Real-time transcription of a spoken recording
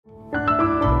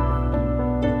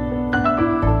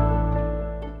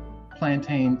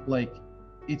plantain, like,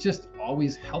 it's just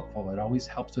always helpful. It always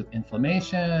helps with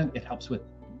inflammation. It helps with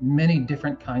many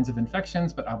different kinds of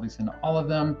infections, but obviously not all of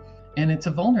them. And it's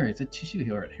a vulner, it's a tissue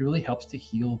healer. It really helps to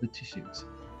heal the tissues.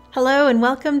 Hello and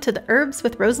welcome to the Herbs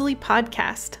with Rosalee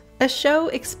podcast, a show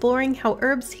exploring how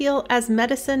herbs heal as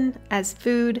medicine, as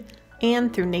food,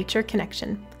 and through nature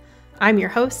connection. I'm your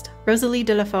host, Rosalee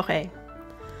de la Forêt.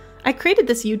 I created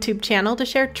this YouTube channel to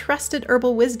share trusted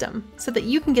herbal wisdom so that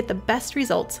you can get the best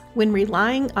results when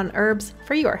relying on herbs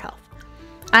for your health.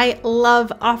 I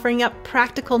love offering up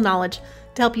practical knowledge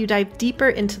to help you dive deeper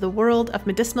into the world of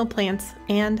medicinal plants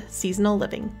and seasonal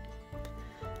living.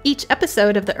 Each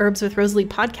episode of the Herbs with Rosalee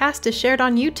podcast is shared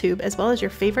on YouTube as well as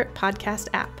your favorite podcast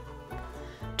app.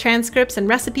 Transcripts and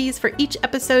recipes for each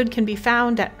episode can be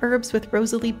found at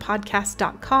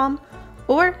herbswithrosaleepodcast.com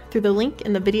or through the link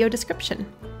in the video description.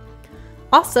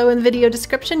 Also in the video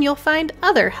description, you'll find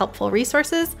other helpful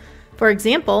resources. For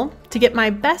example, to get my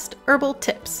best herbal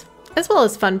tips, as well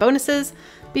as fun bonuses,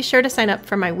 be sure to sign up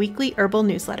for my weekly herbal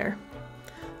newsletter.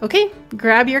 Okay,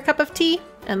 grab your cup of tea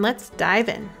and let's dive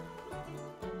in.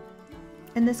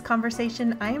 In this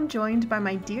conversation, I am joined by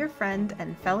my dear friend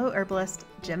and fellow herbalist,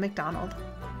 Jim McDonald.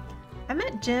 I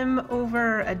met Jim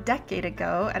over a decade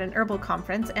ago at an herbal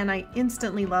conference, and I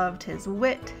instantly loved his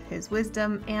wit, his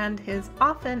wisdom, and his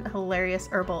often hilarious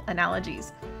herbal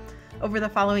analogies. Over the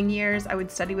following years, I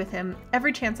would study with him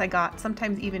every chance I got,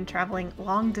 sometimes even traveling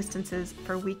long distances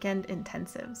for weekend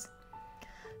intensives.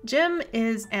 Jim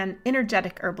is an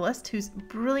energetic herbalist who's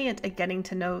brilliant at getting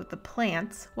to know the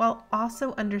plants while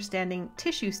also understanding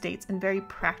tissue states in very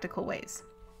practical ways.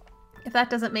 If that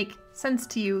doesn't make sense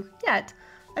to you yet,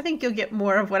 I think you'll get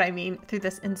more of what I mean through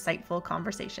this insightful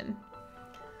conversation.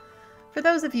 For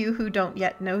those of you who don't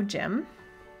yet know Jim,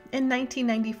 in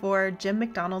 1994, Jim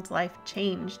McDonald's life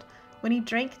changed when he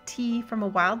drank tea from a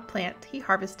wild plant he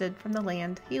harvested from the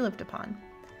land he lived upon.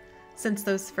 Since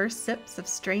those first sips of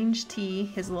strange tea,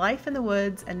 his life in the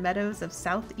woods and meadows of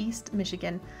southeast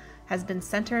Michigan has been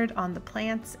centered on the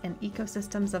plants and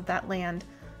ecosystems of that land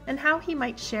and how he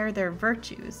might share their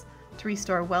virtues to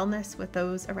restore wellness with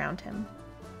those around him.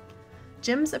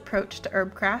 Jim's approach to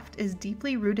herbcraft is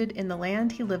deeply rooted in the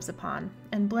land he lives upon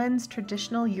and blends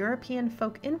traditional European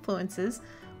folk influences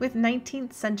with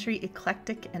 19th century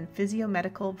eclectic and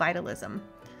physiomedical vitalism,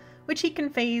 which he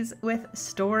conveys with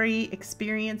story,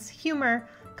 experience, humor,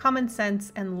 common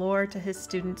sense, and lore to his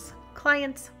students,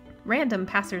 clients, random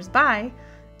passers-by,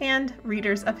 and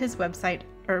readers of his website,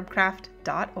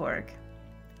 herbcraft.org.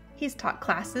 He's taught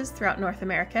classes throughout North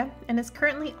America and is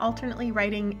currently alternately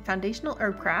writing foundational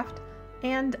herbcraft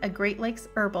and a Great Lakes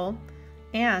herbal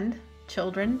and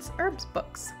children's herbs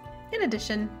books, in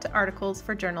addition to articles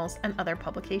for journals and other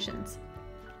publications.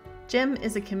 Jim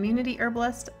is a community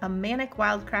herbalist, a manic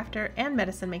wildcrafter, and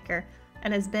medicine maker,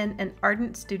 and has been an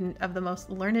ardent student of the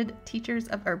most learned teachers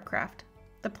of herbcraft,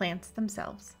 the plants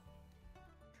themselves.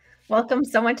 Welcome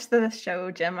so much to the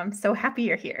show, Jim. I'm so happy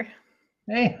you're here.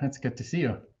 Hey, that's good to see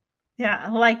you.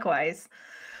 Yeah, likewise.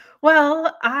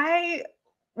 Well, I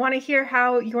want to hear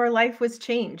how your life was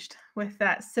changed with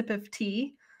that sip of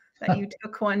tea that you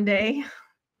took one day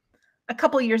a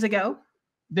couple years ago.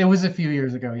 It was a few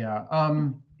years ago, yeah.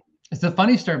 It's a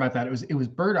funny story about that. It was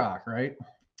burdock, right?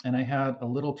 And I had a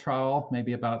little trowel,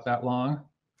 maybe about that long,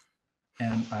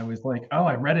 and I was like, oh,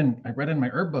 I read in my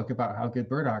herb book about how good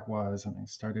burdock was, and I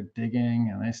started digging,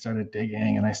 and I started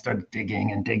digging, and I started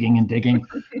digging and digging and digging,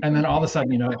 and then all of a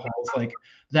sudden, it was like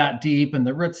that deep, and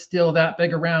the roots still that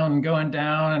big around and going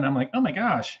down, and I'm like, oh my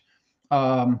gosh,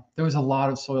 there was a lot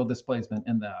of soil displacement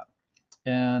in that,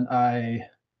 and I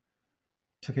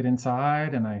took it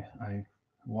inside, and I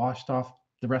washed off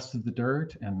the rest of the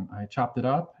dirt, and I chopped it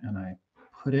up, and I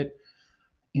put it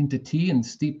into tea and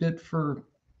steeped it for,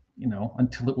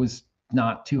 until it was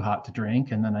not too hot to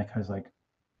drink. And then I was like,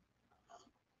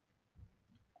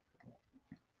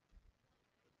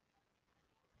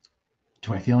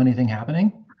 do I feel anything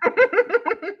happening?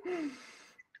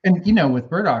 And, with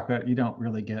burdock, that you don't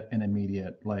really get an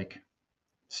immediate, like,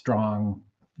 strong,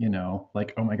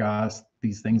 like, oh my gosh,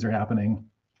 these things are happening.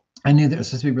 I knew that it was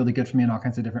supposed to be really good for me in all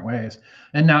kinds of different ways.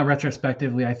 And now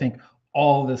retrospectively, I think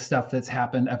all the stuff that's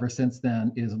happened ever since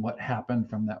then is what happened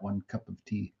from that one cup of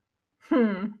tea.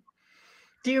 Do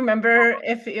you remember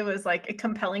if it was like a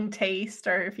compelling taste,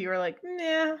 or if you were like,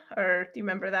 nah, or do you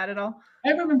remember that at all? I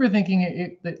remember thinking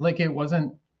it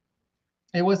wasn't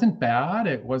bad.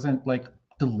 It wasn't like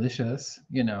delicious,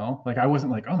 like I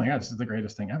wasn't like, oh my God, this is the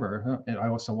greatest thing ever. I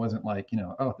also wasn't like,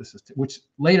 oh, this is, which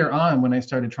later on, when I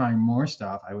started trying more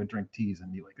stuff, I would drink teas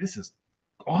and be like, this is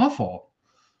awful.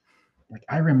 Like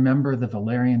I remember the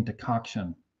valerian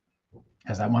decoction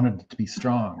because I wanted it to be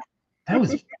strong. That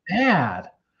was bad.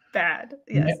 Bad.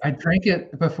 Yes. I drank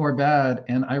it before bed,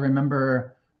 and I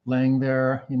remember laying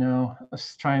there, I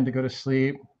was trying to go to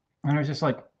sleep, and I was just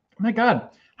like, oh my God,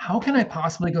 how can I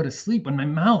possibly go to sleep when my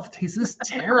mouth tastes this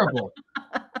terrible?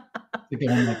 To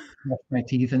go and like brush my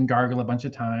teeth and gargle a bunch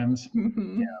of times.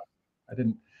 Mm-hmm. I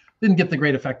didn't get the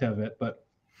great effect of it, but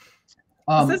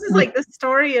so this is like the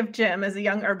story of Jim as a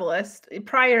young herbalist,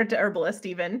 prior to herbalist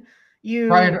even. You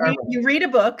read a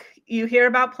book, you hear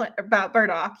about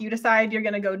burdock, you decide you're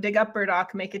going to go dig up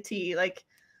burdock, make a tea. Like,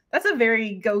 that's a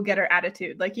very go-getter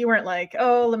attitude. Like, you weren't like,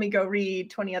 oh, let me go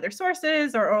read 20 other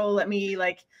sources, or, oh, let me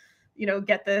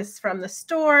get this from the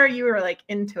store. You were like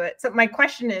into it. So my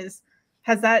question is,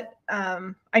 has that,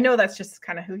 I know that's just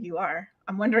kind of who you are.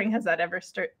 I'm wondering, has that ever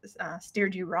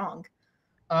steered you wrong?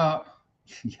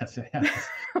 Yes, it has.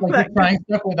 Like trying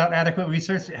stuff without adequate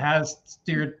research has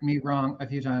steered me wrong a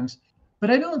few times. But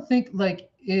I don't think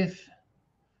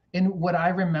in what I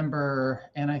remember,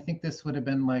 and I think this would have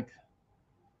been like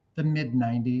the mid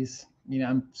 90s.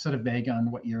 I'm sort of vague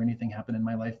on what year anything happened in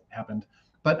my life happened.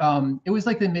 But it was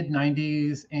like the mid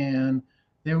 90s, and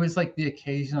there was like the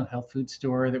occasional health food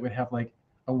store that would have like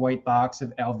a white box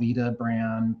of Alvita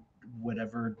brand,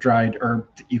 whatever dried herb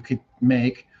that you could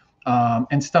make.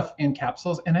 And stuff in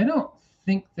capsules. And I don't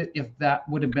think that if that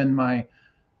would have been my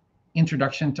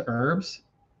introduction to herbs,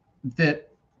 that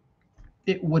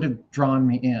it would have drawn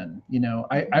me in.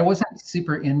 I wasn't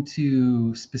super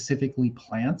into specifically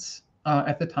plants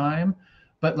at the time,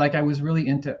 but like I was really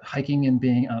into hiking and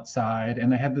being outside.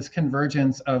 And I had this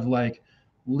convergence of like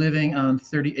living on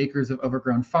 30 acres of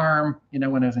overgrown farm,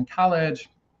 when I was in college,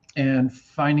 and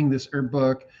finding this herb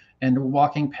book and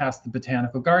walking past the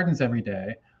botanical gardens every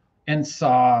day, and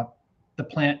saw the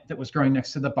plant that was growing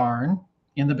next to the barn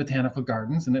in the botanical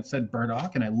gardens, and it said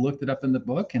burdock, and I looked it up in the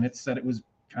book, and it said it was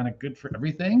kind of good for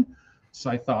everything.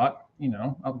 So I thought,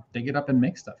 I'll dig it up and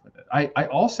make stuff with it. I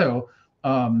also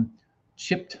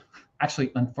chipped,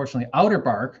 actually, unfortunately, outer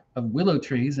bark of willow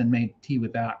trees and made tea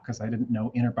with that, because I didn't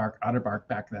know inner bark, outer bark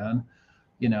back then,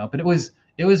 but it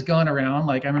was going around.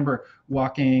 Like, I remember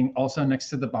walking also next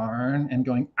to the barn and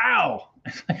going, ow,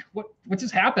 what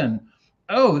just happened?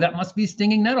 Oh, that must be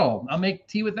stinging nettle. I'll make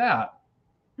tea with that.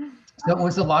 So it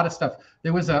was a lot of stuff.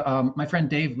 There was my friend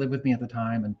Dave lived with me at the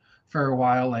time, and for a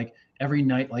while, like every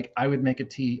night, like I would make a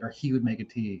tea or he would make a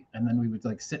tea, and then we would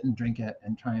like sit and drink it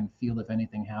and try and feel if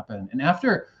anything happened. And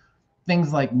after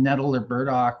things like nettle or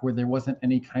burdock, where there wasn't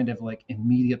any kind of like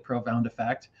immediate profound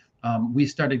effect, we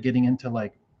started getting into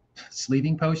like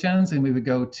sleeping potions, and we would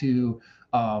go to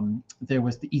there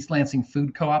was the East Lansing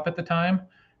Food Co-op at the time.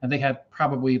 And they had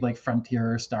probably like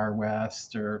Frontier or Star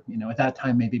West, or, at that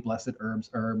time, maybe Blessed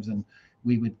Herbs. And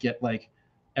we would get like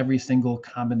every single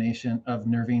combination of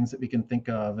nervines that we can think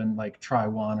of, and like try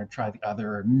one or try the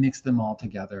other, or mix them all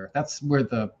together. That's where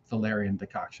the valerian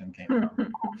decoction came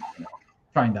from,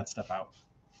 trying that stuff out.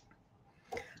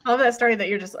 I love that story that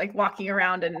you're just like walking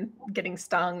around and getting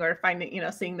stung, or finding,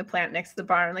 seeing the plant next to the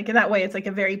barn. Like, in that way, it's like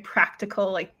a very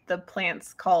practical, like the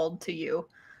plant's called to you.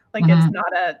 Like, it's not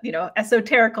a,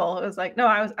 esoterical. It was like, no,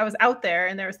 I was out there,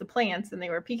 and there was the plants, and they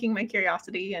were piquing my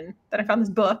curiosity. And then I found this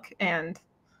book, and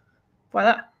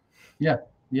voila. Yeah.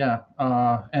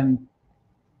 And,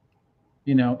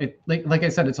 it, like I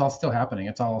said, it's all still happening.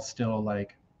 It's all still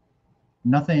like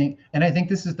nothing. And I think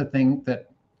this is the thing that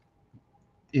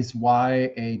is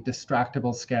why a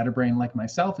distractible scatterbrain like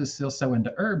myself is still so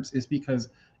into herbs, is because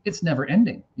it's never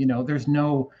ending. There's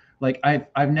no, like,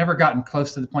 I've never gotten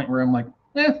close to the point where I'm like,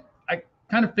 I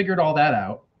kind of figured all that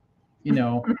out.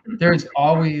 There's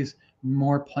always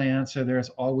more plants, or there's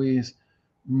always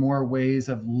more ways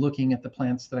of looking at the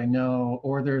plants that I know,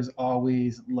 or there's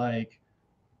always like,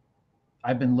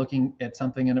 I've been looking at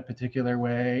something in a particular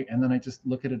way, and then I just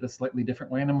look at it a slightly different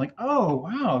way, and I'm like, oh,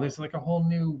 wow, there's like a whole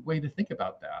new way to think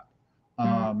about that.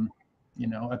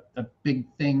 A big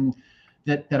thing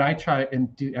that I try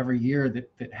and do every year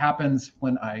that happens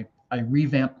when I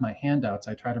revamp my handouts.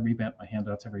 I try to revamp my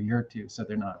handouts every year or two, so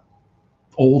they're not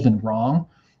old and wrong,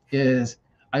 is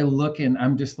I look and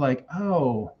I'm just like,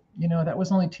 oh, that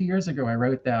was only 2 years ago I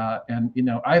wrote that. And,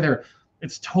 either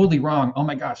it's totally wrong, oh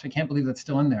my gosh, I can't believe that's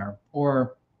still in there,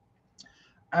 or,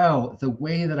 oh, the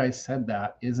way that I said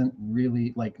that isn't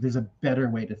really, like, there's a better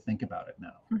way to think about it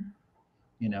now.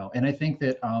 And I think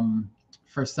that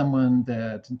for someone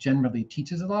that generally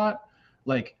teaches a lot,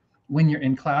 like, when you're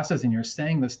in classes and you're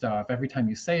saying this stuff, every time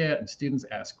you say it and students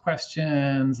ask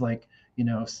questions, like,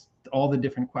 all the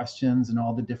different questions and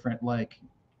all the different like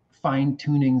fine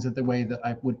tunings of the way that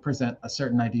I would present a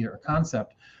certain idea or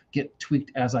concept get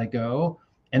tweaked as I go.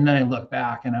 And then I look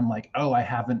back and I'm like, oh, I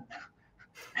haven't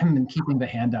haven't been keeping the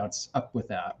handouts up with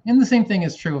that. And the same thing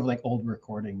is true of like old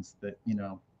recordings that, you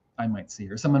know, I might see,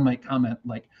 or someone might comment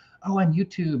like, oh, on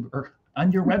YouTube or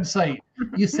on your website,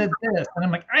 you said this. And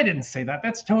I'm like, I didn't say that.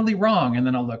 That's totally wrong. And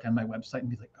then I'll look on my website and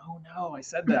be like, oh no, I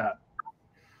said that.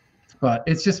 But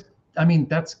it's just, I mean,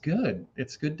 that's good.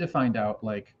 It's good to find out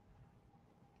like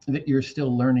that you're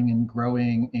still learning and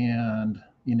growing and,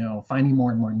 you know, finding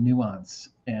more and more nuance.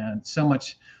 And so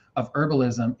much of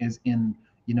herbalism is in,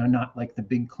 you know, not like the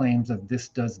big claims of this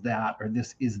does that, or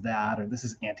this is that, or this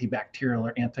is antibacterial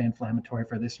or anti-inflammatory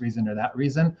for this reason or that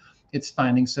reason. It's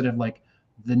finding sort of like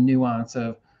the nuance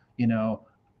of, you know,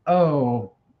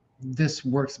 oh, this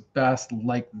works best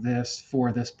like this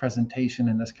for this presentation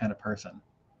and this kind of person.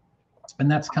 And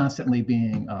that's constantly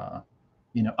being,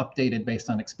 you know, updated based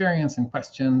on experience and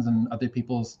questions and other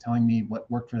people's telling me what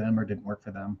worked for them or didn't work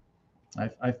for them.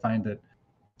 I find that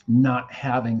not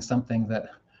having something that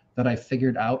I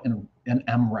figured out and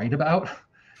am right about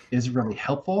is really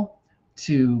helpful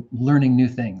to learning new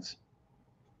things.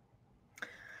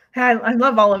 I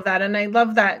love all of that. And I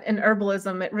love that in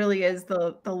herbalism, it really is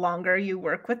the longer you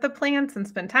work with the plants and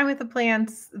spend time with the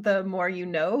plants, the more you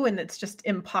know. And it's just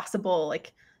impossible.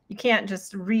 Like you can't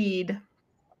just read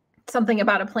something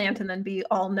about a plant and then be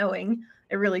all knowing.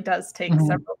 It really does take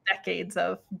several decades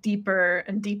of deeper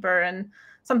and deeper. And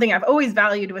something I've always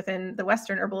valued within the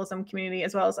Western herbalism community,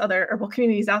 as well as other herbal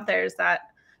communities out there, is that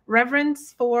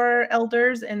reverence for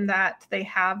elders and that they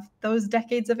have those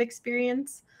decades of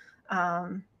experience.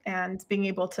 And being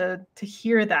able to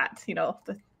hear that, you know,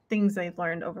 the things they've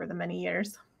learned over the many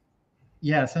years.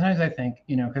 Yeah, sometimes I think,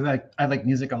 you know, because I like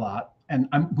music a lot, and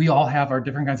we all have our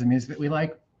different kinds of music that we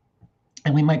like,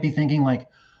 and we might be thinking like,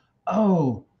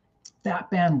 oh,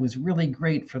 that band was really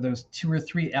great for those 2 or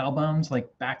 3 albums like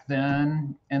back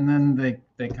then, and then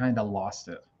they kind of lost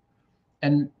it.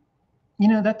 And you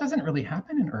know, that doesn't really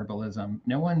happen in herbalism.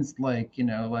 No one's like, you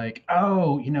know, like,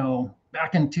 oh, you know,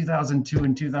 back in 2002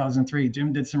 and 2003,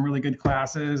 Jim did some really good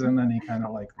classes and then he kind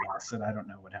of like lost it. I don't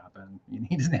know what happened.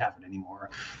 He doesn't have it anymore.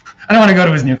 I don't want to go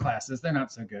to his new classes. They're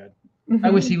not so good.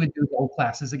 I wish he would do his old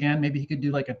classes again. Maybe he could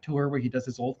do like a tour where he does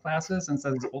his old classes instead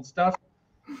of his old stuff.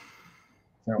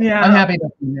 So yeah. I'm happy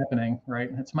that's happening,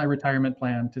 right? It's my retirement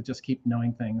plan to just keep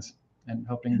knowing things and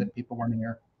hoping that people want to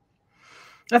hear.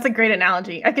 That's a great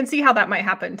analogy. I can see how that might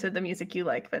happen to the music you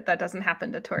like, but that doesn't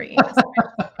happen to Tori.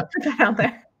 Put that out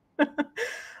there.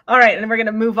 All right, and we're going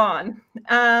to move on.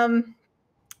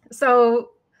 So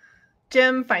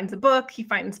Jim finds a book, he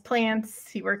finds plants,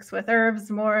 he works with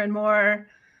herbs more and more.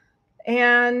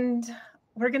 And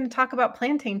we're going to talk about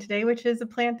plantain today, which is a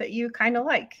plant that you kind of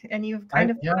like and you've kind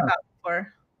of thought about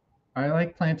before. I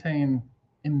like plantain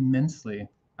immensely.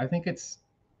 I think it's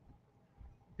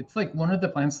like one of the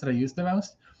plants that I use the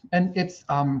most. And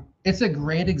it's a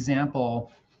great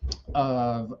example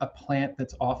of a plant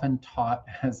that's often taught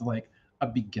as like a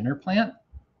beginner plant,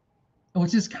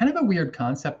 which is kind of a weird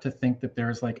concept to think that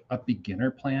there's like a beginner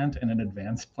plant and an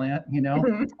advanced plant, you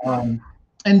know?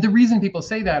 And the reason people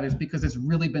say that is because it's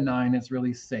really benign, it's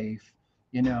really safe,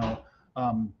 you know?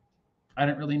 I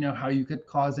don't really know how you could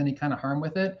cause any kind of harm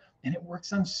with it. And it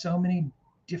works on so many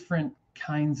different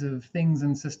kinds of things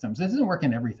and systems. It doesn't work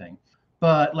in everything.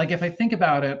 But like if I think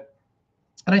about it,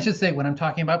 and I should say when I'm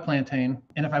talking about plantain,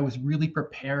 and if I was really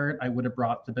prepared, I would have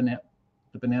brought the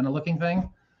banana looking thing.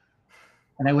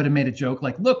 And I would have made a joke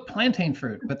like, look, plantain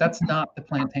fruit, but that's not the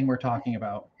plantain we're talking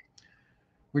about.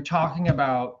 We're talking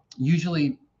about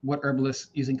usually what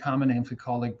herbalists using common names would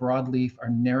call like broadleaf or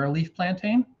narrowleaf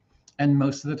plantain. And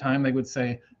most of the time they would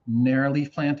say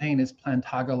narrowleaf plantain is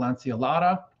Plantago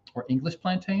lanceolata or English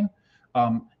plantain.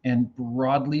 And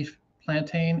broadleaf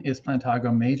plantain is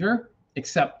Plantago major,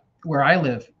 except where I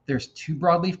live, there's 2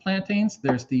 broadleaf plantains.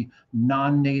 There's the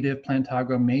non-native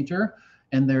Plantago major,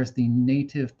 and there's the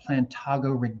native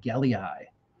Plantago regelii.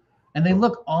 And they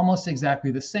look almost exactly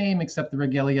the same, except the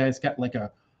regelii's got like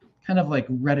a kind of like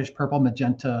reddish purple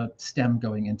magenta stem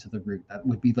going into the root. That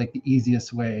would be like the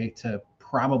easiest way to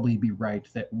probably be right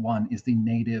that one is the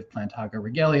native Plantago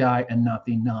regelii and not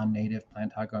the non-native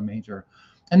Plantago major.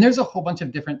 And there's a whole bunch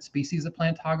of different species of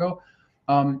Plantago.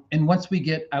 And once we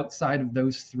get outside of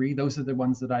those 3, those are the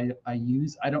ones that I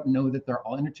use. I don't know that they're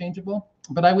all interchangeable,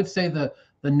 but I would say the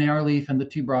narrowleaf and the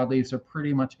 2 broadleaves are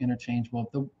pretty much interchangeable.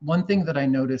 The one thing that I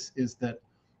notice is that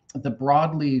the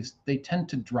broadleaves, they tend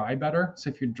to dry better. So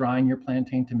if you're drying your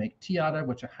plantain to make tea out of,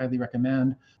 which I highly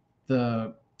recommend,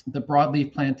 the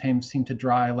broadleaf plantain seem to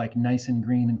dry like nice and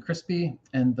green and crispy,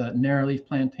 and the narrowleaf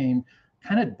plantain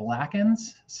kind of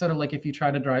blackens, sort of like if you try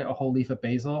to dry a whole leaf of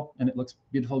basil and it looks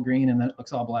beautiful green and then it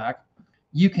looks all black.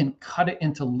 You can cut it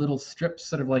into little strips,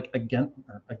 sort of like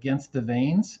against the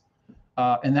veins,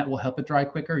 and that will help it dry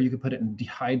quicker. You could put it in a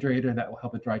dehydrator, that will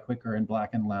help it dry quicker and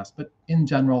blacken less. But in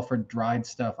general, for dried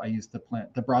stuff, I use the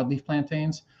broadleaf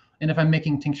plantains. And if I'm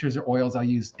making tinctures or oils, I'll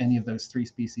use any of those 3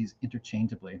 species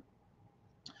interchangeably.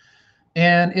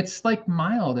 And it's like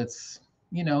mild. It's,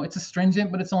 it's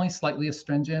astringent, but it's only slightly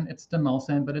astringent. It's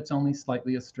demulcent, but it's only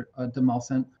slightly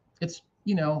demulcent. It's,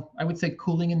 I would say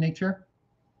cooling in nature.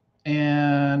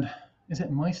 And is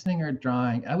it moistening or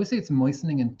drying? I would say it's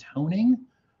moistening and toning,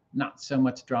 not so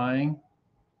much drying.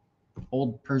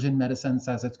 Old Persian medicine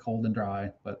says it's cold and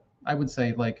dry, but I would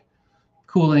say like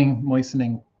cooling,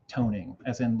 moistening, toning,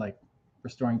 as in like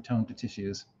restoring tone to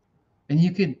tissues. And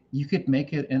you could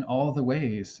make it in all the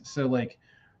ways. So like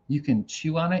you can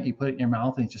chew on it, you put it in your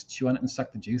mouth and you just chew on it and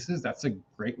suck the juices. That's a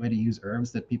great way to use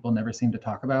herbs that people never seem to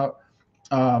talk about.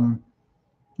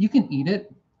 You can eat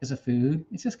it as a food.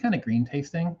 It's just kind of green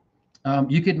tasting.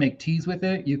 You could make teas with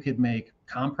it. You could make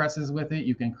compresses with it.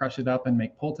 You can crush it up and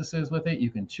make poultices with it. You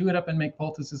can chew it up and make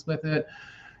poultices with it.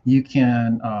 You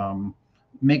can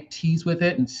make teas with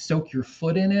it and soak your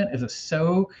foot in it as a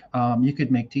soak. You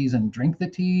could make teas and drink the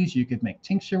teas. You could make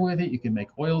tincture with it. You can make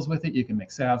oils with it. You can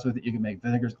make salves with it. You can make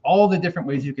vinegars. All the different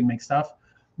ways you can make stuff.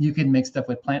 You can make stuff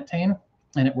with plantain,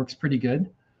 and it works pretty good.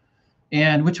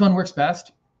 And which one works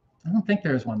best? I don't think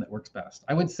there's one that works best.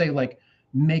 I would say like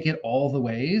make it all the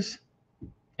ways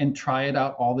and try it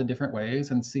out all the different ways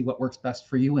and see what works best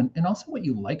for you, and also what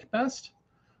you like best.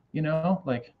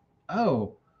 Like,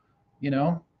 oh,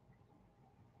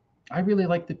 I really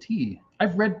like the tea.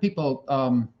 I've read people,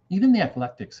 even the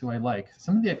eclectics who I like,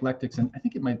 some of the eclectics, and I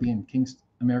think it might be in King's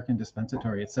American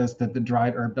Dispensatory, it says that the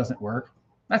dried herb doesn't work.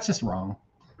 That's just wrong.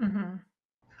 Mm-hmm.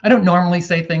 I don't normally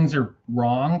say things are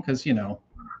wrong because,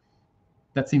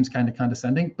 that seems kind of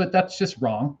condescending, but that's just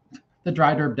wrong. The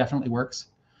dried herb definitely works.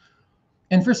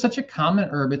 And for such a common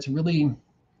herb, it's really,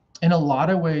 in a lot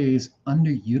of ways,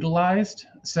 underutilized.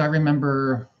 So I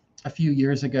remember a few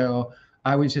years ago,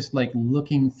 I was just like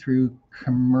looking through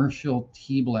commercial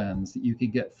tea blends that you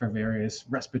could get for various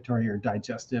respiratory or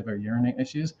digestive or urinary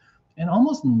issues, and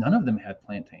almost none of them had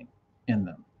plantain in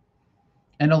them.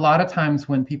 And a lot of times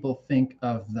when people think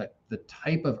of the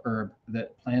type of herb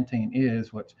that plantain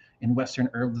is, which in Western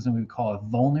herbalism we would call a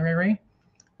vulnerary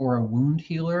or a wound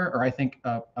healer, or I think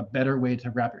a better way to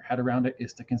wrap your head around it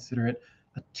is to consider it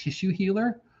a tissue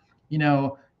healer.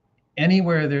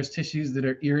 Anywhere there's tissues that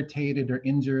are irritated or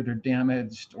injured or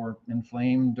damaged or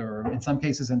inflamed or in some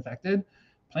cases infected,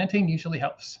 plantain usually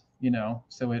helps,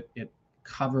 so it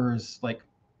covers like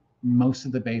most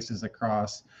of the bases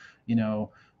across,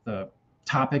 the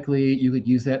topically you could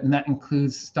use that. And that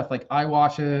includes stuff like eye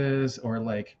washes, or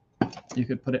like you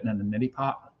could put it in a neti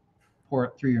pot, pour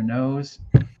it through your nose.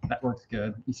 That works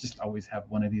good. You just always have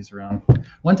one of these around.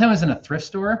 One time I was in a thrift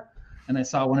store and I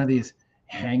saw one of these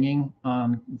hanging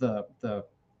on the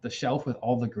shelf with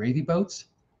all the gravy boats.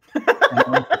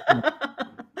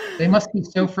 They must be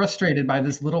so frustrated by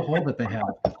this little hole that they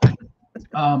have.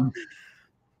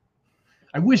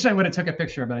 I wish I would have took a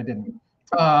picture, but I didn't.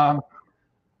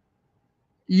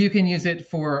 You can use it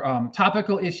for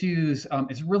topical issues.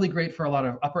 It's really great for a lot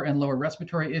of upper and lower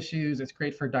respiratory issues. It's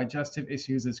great for digestive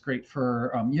issues. It's great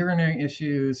for urinary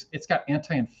issues. It's got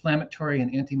anti-inflammatory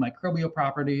and antimicrobial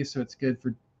properties, so it's good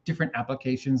for different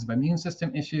applications of immune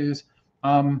system issues.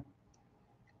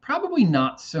 Probably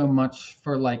not so much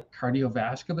for like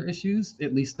cardiovascular issues,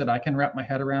 at least that I can wrap my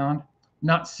head around.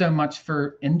 Not so much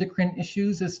for endocrine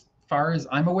issues as far as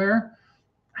I'm aware.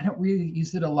 I don't really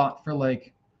use it a lot for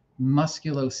like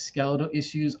musculoskeletal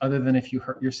issues, other than if you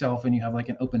hurt yourself and you have like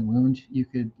an open wound, you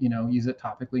could, use it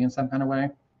topically in some kind of way.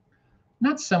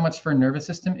 Not so much for nervous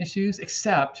system issues,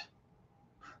 except,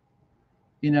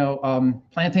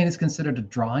 plantain is considered a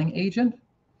drawing agent.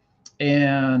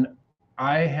 And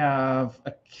I have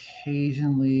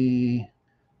occasionally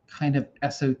kind of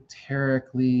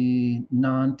esoterically,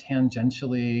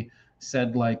 non-tangentially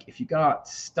said, like, if you got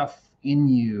stuff in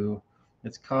you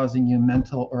that's causing you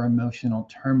mental or emotional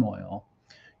turmoil,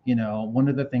 one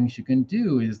of the things you can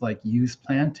do is like use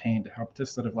plantain to help to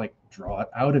sort of like draw it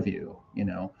out of you,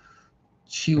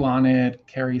 chew on it,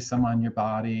 carry some on your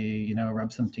body,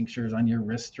 rub some tinctures on your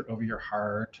wrist or over your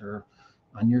heart or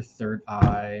on your third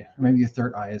eye, or maybe your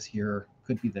third eye is here,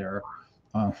 could be there.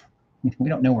 We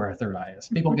don't know where our third eye is.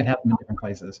 People can have them in different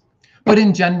places. But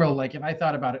in general, like if I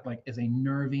thought about it like as a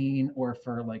nervine or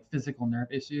for like physical nerve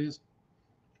issues,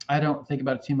 I don't think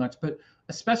about it too much. But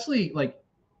especially like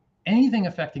anything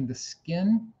affecting the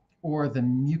skin or the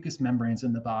mucous membranes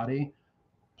in the body,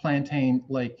 plantain,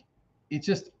 like it's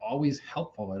just always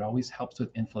helpful. It always helps with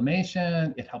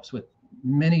inflammation. It helps with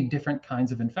many different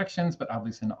kinds of infections, but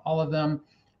obviously not all of them.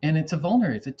 And it's a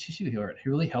vulnerary, it's a tissue healer. It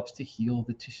really helps to heal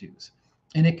the tissues.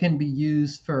 And it can be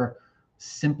used for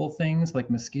simple things like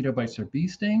mosquito bites or bee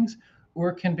stings, or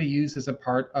it can be used as a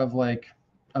part of like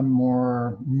a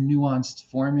more nuanced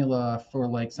formula for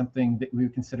like something that we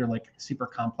would consider like super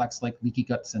complex, like leaky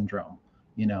gut syndrome,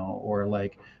 you know, or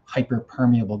like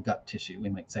hyperpermeable gut tissue. We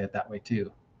might say it that way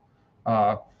too.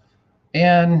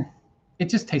 And it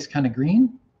just tastes kind of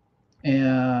green,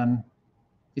 and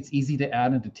it's easy to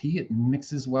add into tea. It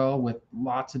mixes well with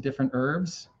lots of different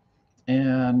herbs,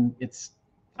 and it's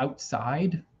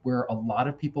outside where a lot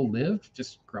of people live,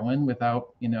 just growing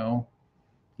without, you know,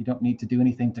 you don't need to do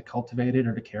anything to cultivate it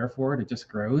or to care for it. It just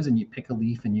grows, and you pick a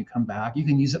leaf and you come back. You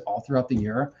can use it all throughout the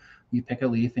year. You pick a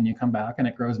leaf and you come back and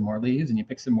it grows more leaves, and you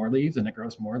pick some more leaves and it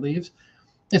grows more leaves.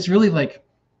 It's really like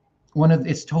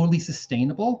it's totally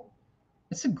sustainable.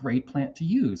 It's a great plant to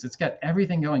use. It's got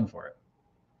everything going for it.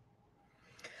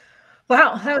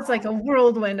 Wow, that was like a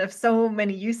whirlwind of so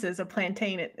many uses of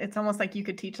plantain. It's almost like you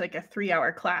could teach like a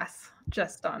 3-hour class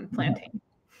just on plantain. Yeah,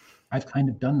 I've kind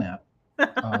of done that.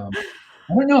 I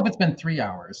don't know if it's been 3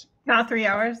 hours. Not 3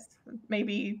 hours,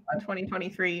 maybe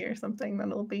 2023 or something.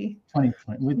 That'll be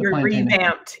 2020 with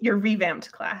your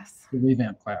revamped class. The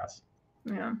revamped class.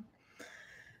 Yeah.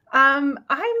 I'm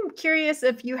curious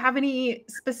if you have any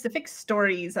specific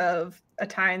stories of a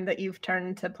time that you've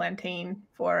turned to plantain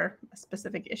for a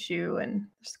specific issue, and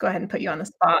just go ahead and put you on the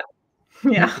spot.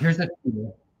 Yeah. Here's the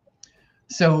thing.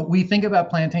 So we think about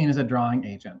plantain as a drawing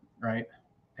agent, right?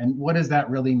 And what does that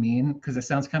really mean? Because it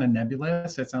sounds kind of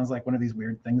nebulous. It sounds like one of these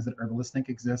weird things that herbalists think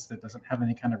exists that doesn't have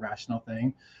any kind of rational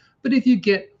thing. But if you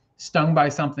get stung by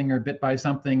something or bit by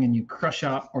something and you crush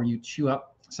up or you chew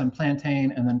up some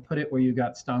plantain and then put it where you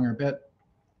got stung or bit,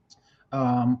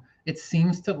 it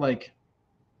seems to like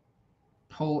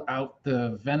pull out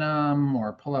the venom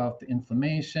or pull out the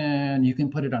inflammation. You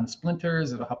can put it on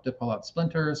splinters. It'll help to pull out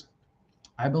splinters.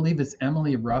 I believe it's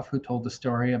Emily Ruff who told the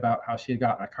story about how she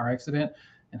got in a car accident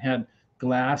and had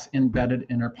glass embedded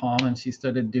in her palm, and she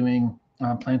started doing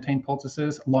plantain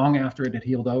poultices long after it had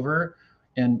healed over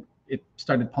and it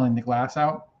started pulling the glass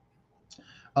out.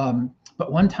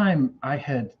 But one time I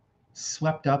had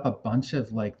swept up a bunch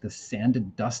of like the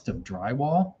sanded dust of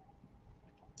drywall,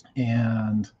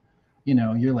 and you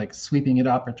know, you're like sweeping it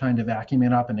up or trying to vacuum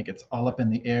it up, and it gets all up in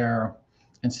the air.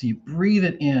 And so you breathe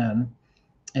it in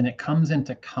and it comes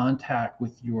into contact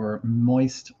with your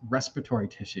moist respiratory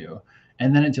tissue,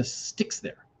 and then it just sticks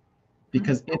there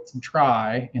because it's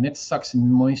dry and it sucks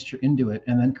moisture into it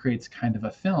and then creates kind of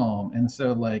a film. And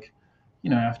so like, you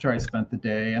know, after I spent the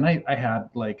day, and I had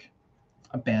like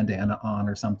a bandana on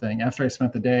or something, after I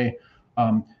spent the day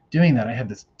doing that, I had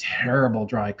this terrible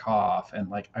dry cough, and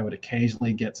like I would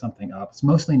occasionally get something up. It's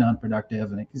mostly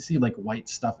non-productive, and I can see like white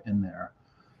stuff in there.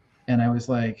 And I was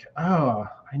like, oh,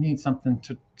 I need something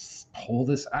to pull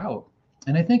this out.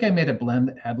 And I think I made a blend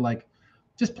that had like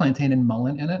just plantain and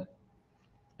mullein in it,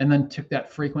 and then took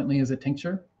that frequently as a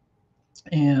tincture.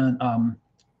 And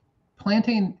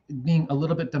plantain, being a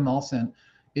little bit demulcent,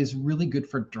 is really good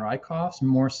for dry coughs,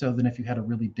 more so than if you had a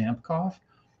really damp cough.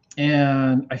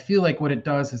 And I feel like what it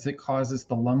does is it causes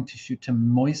the lung tissue to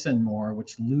moisten more,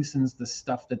 which loosens the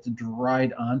stuff that's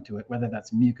dried onto it, whether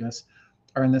that's mucus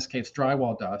or in this case,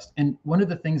 drywall dust. And one of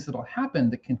the things that'll happen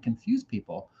that can confuse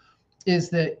people is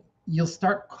that you'll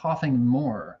start coughing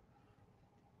more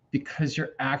because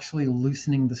you're actually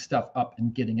loosening the stuff up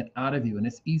and getting it out of you. And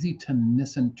it's easy to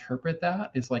misinterpret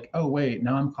that. It's like, oh, wait,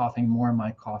 now I'm coughing more.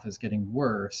 My cough is getting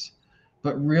worse.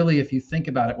 But really, if you think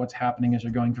about it, what's happening is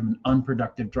you're going from an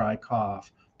unproductive dry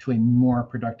cough to a more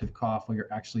productive cough where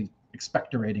you're actually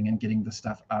expectorating and getting the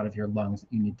stuff out of your lungs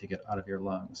that you need to get out of your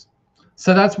lungs.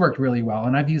 So that's worked really well.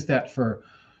 And I've used that for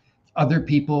other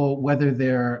people, whether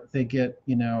they get,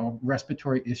 you know,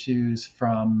 respiratory issues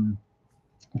from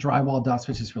drywall dust,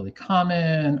 which is really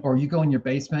common, or you go in your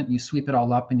basement, you sweep it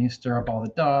all up and you stir up all the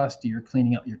dust, or you're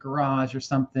cleaning out your garage or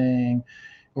something,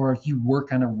 or if you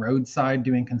work on a roadside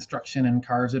doing construction and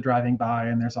cars are driving by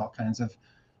and there's all kinds of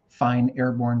fine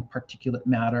airborne particulate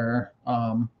matter.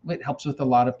 It helps with a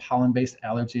lot of pollen-based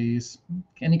allergies,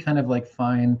 any kind of like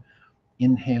fine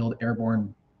inhaled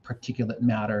airborne particulate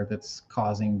matter that's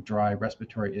causing dry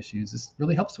respiratory issues. This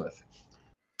really helps with.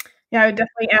 Yeah, I would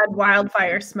definitely add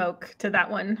wildfire smoke to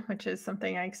that one, which is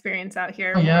something I experience out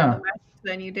here more in the West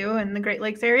than you do in the Great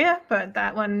Lakes area. But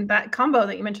that one, that combo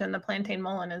that you mentioned, the plantain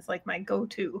mullein, is like my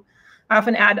go-to. I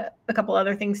often add a couple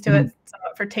other things to it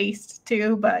for taste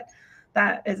too, but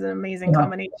that is an amazing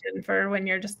combination for when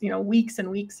you're just, you know, weeks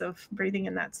and weeks of breathing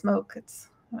in that smoke. It's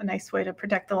a nice way to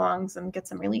protect the lungs and get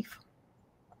some relief.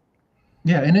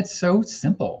 Yeah, and it's so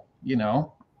simple, you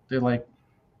know. They're like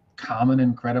common,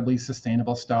 incredibly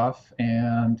sustainable stuff.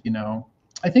 And, you know,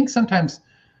 I think sometimes,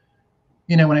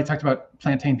 you know, when I talked about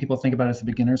plantain, people think about it as a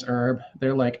beginner's herb.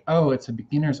 They're like, oh, it's a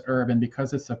beginner's herb. And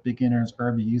because it's a beginner's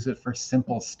herb, you use it for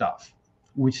simple stuff,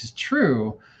 which is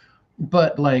true.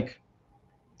 But like,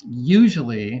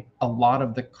 usually a lot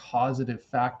of the causative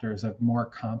factors of more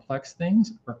complex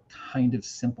things are kind of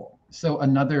simple. So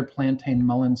another plantain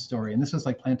mullein story, and this was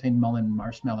like plantain mullein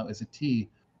marshmallow as a tea.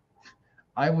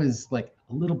 I was like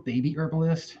a little baby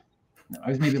herbalist. No, I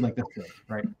was maybe like this big,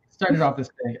 right? Started off this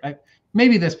big,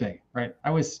 maybe this big, right?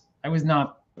 I was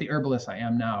not the herbalist I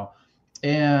am now,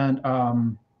 and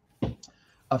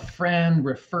a friend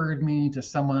referred me to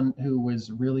someone who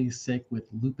was really sick with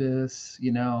lupus,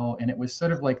 you know, and it was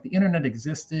sort of like the internet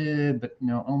existed, but you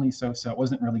know, only so. It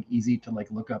wasn't really easy to like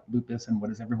look up lupus and what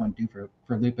does everyone do for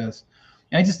lupus.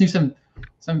 And I just knew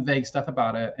some vague stuff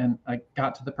about it. And I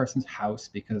got to the person's house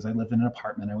because I lived in an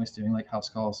apartment. I was doing like house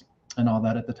calls and all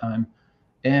that at the time.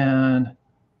 And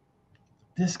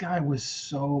this guy was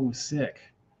so sick.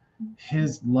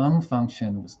 His lung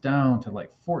function was down to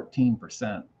like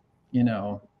 14%, you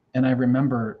know. And I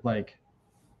remember like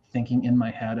thinking in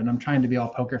my head, and I'm trying to be all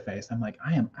poker face. I'm like,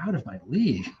 I am out of my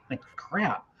league. Like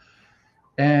crap.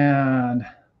 And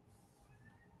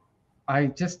I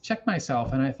just checked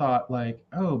myself and I thought like,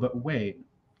 oh, but wait.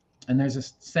 And there's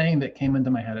this saying that came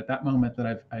into my head at that moment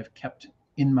that I've kept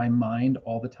in my mind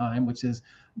all the time, which is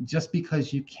just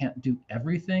because you can't do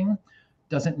everything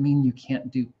doesn't mean you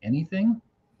can't do anything.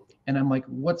 And I'm like,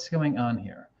 what's going on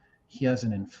here? He has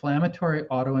an inflammatory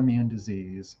autoimmune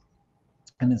disease,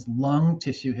 and his lung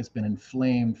tissue has been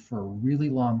inflamed for a really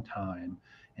long time,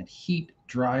 and heat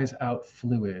dries out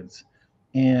fluids.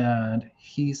 And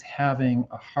he's having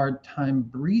a hard time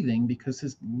breathing because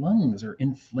his lungs are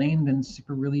inflamed and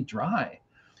super really dry.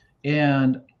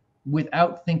 And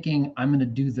without thinking, I'm going to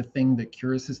do the thing that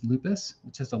cures his lupus,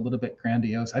 which is a little bit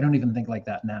grandiose. I don't even think like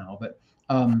that now, but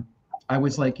I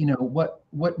was like, you know,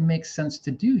 what makes sense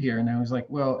to do here? And I was like,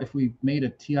 well, if we made a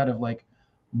tea out of like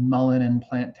mullein and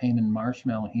plantain and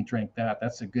marshmallow, and he drank that,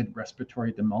 that's a good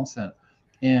respiratory demulcent.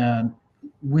 And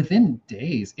within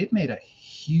days, it made a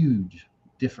huge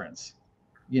difference.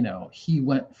 You know, he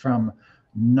went from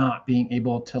not being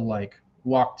able to like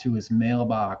walk to his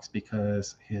mailbox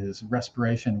because his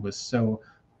respiration was so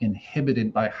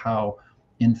inhibited by how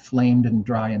inflamed and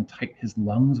dry and tight his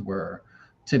lungs were,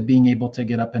 to being able to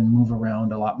get up and move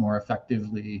around a lot more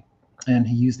effectively. And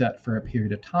he used that for a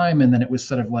period of time. And then it was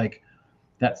sort of like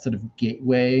that sort of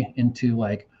gateway into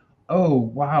like, oh,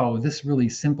 wow, this really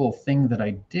simple thing that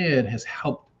I did has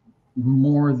helped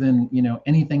more than, you know,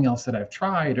 anything else that I've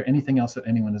tried or anything else that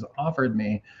anyone has offered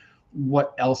me.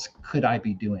 What else could I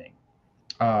be doing?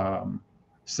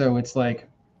 So it's like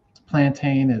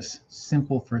plantain is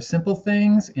simple for simple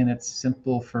things, and it's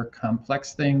simple for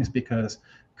complex things because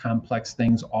complex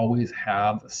things always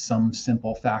have some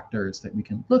simple factors that we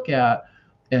can look at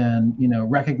and, you know,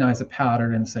 recognize a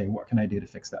pattern and say, what can I do to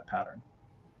fix that pattern?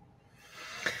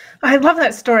 I love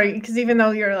that story because even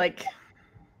though you're like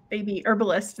baby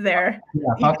herbalist there,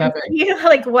 yeah, thought that you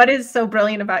like what is so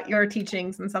brilliant about your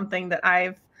teachings, and something that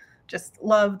I've just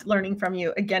loved learning from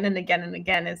you again and again and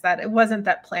again is that it wasn't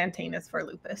that plantain is for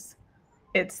lupus.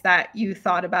 It's that you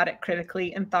thought about it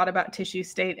critically and thought about tissue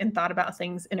state and thought about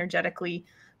things energetically,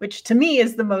 which to me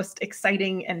is the most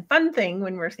exciting and fun thing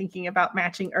when we're thinking about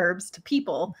matching herbs to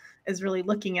people, is really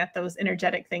looking at those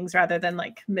energetic things rather than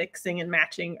like mixing and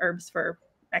matching herbs for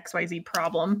XYZ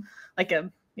problem, like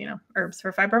a, you know, herbs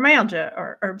for fibromyalgia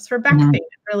or herbs for back pain.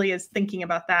 It really is thinking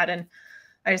about that. And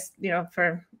I just, you know,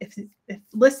 for if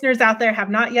listeners out there have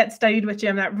not yet studied with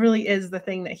Jim, that really is the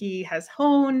thing that he has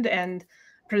honed and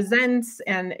presents.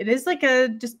 And it is like a,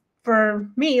 just for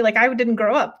me, like I didn't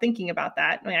grow up thinking about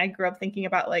that. I mean, I grew up thinking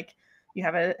about like, you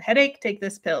have a headache, take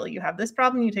this pill. You have this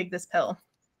problem, you take this pill.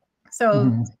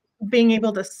 So being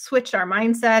able to switch our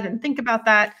mindset and think about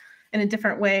that in a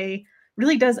different way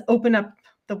really does open up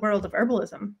the world of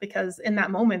herbalism, because in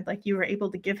that moment, like you were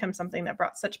able to give him something that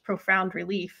brought such profound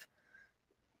relief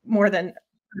more than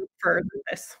for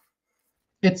this.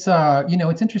 It's you know,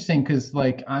 it's interesting because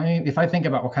like if I think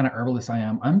about what kind of herbalist I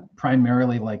am, I'm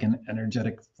primarily like an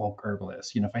energetic folk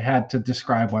herbalist. You know, if I had to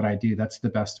describe what I do, that's the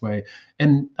best way.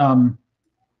 And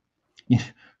you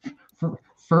know,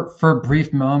 for a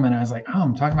brief moment, I was like, oh,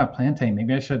 I'm talking about plantain.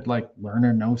 Maybe I should like learn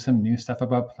or know some new stuff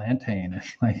about plantain. And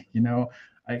like, you know,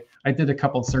 I did a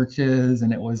couple searches,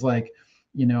 and it was like,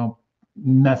 you know,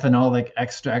 methanolic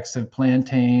extracts of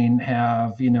plantain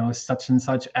have, such and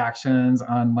such actions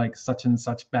on like such and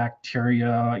such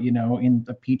bacteria, in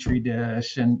the petri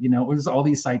dish. And, it was all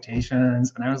these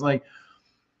citations. And I was like,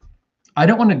 I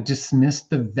don't want to dismiss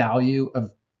the value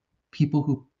of people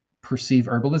who perceive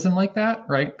herbalism like that,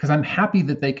 right? Because I'm happy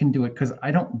that they can do it, because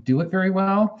I don't do it very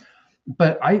well.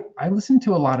 But I listen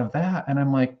to a lot of that, and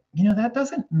I'm like, that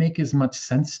doesn't make as much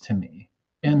sense to me.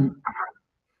 And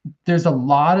there's a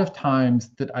lot of times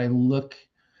that I look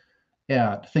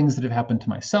at things that have happened to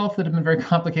myself that have been very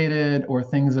complicated, or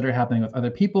things that are happening with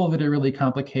other people that are really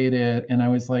complicated. And I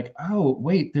was like, oh,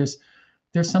 wait, there's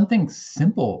something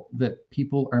simple that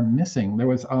people are missing. There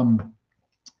was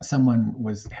someone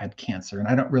had cancer, and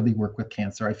I don't really work with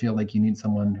cancer. I feel like you need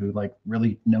someone who like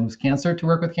really knows cancer to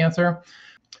work with cancer.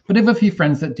 But I have a few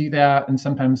friends that do that, and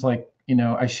sometimes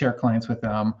I share clients with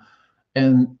them.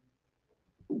 And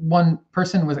one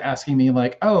person was asking me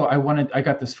like, oh, I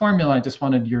got this formula, I just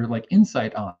wanted your like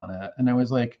insight on it. And I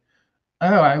was like,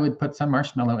 oh, I would put some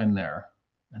marshmallow in there.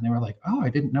 And they were like, oh, I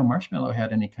didn't know marshmallow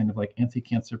had any kind of like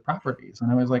anti-cancer properties.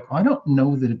 And I was like, well, I don't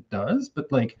know that it does,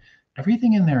 but like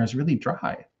everything in there is really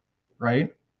dry,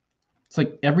 right? It's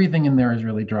like everything in there is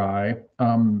really dry.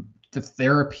 The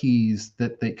therapies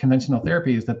conventional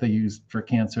therapies that they use for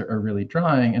cancer are really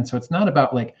drying. And so it's not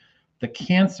about like the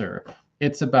cancer.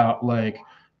 It's about like,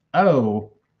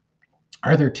 oh,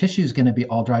 are their tissues going to be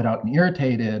all dried out and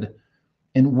irritated?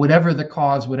 And whatever the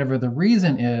cause, whatever the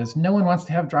reason is, no one wants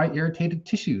to have dry, irritated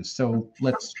tissues. So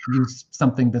let's use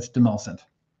something that's demulcent,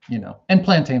 and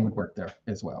plantain would work there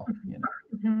as well.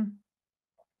 Mm-hmm.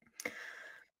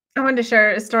 I wanted to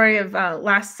share a story of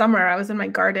last summer. I was in my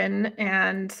garden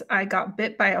and I got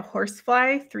bit by a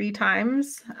horsefly 3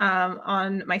 times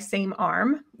on my same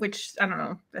arm, which I don't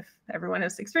know if everyone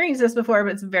has experienced this before,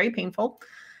 but it's very painful.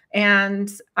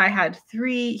 And I had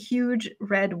 3 huge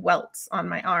red welts on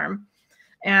my arm,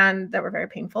 and that were very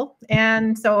painful.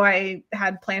 And so I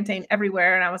had plantain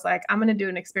everywhere, and I was like, I'm going to do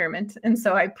an experiment. And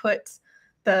so I put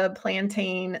the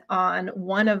plantain on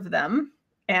one of them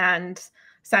and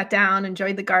sat down,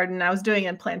 enjoyed the garden. I was doing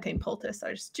a plantain poultice. So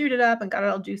I just chewed it up and got it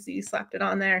all juicy, slapped it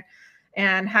on there,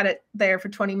 and had it there for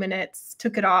 20 minutes,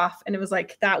 took it off. And it was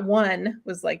like that one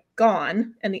was like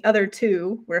gone, and the other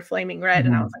 2 were flaming red.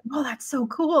 And I was like, oh, that's so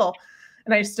cool.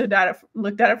 And I just stood at it,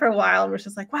 looked at it for a while, and was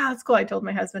just like, wow, that's cool. I told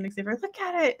my husband, Xavier, look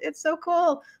at it. It's so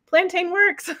cool. Plantain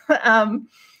works.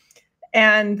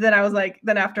 And then I was like,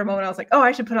 then after a moment, I was like, oh,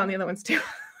 I should put on the other ones too.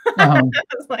 I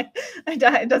was like,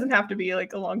 it doesn't have to be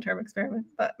like a long-term experiment,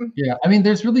 but yeah, I mean,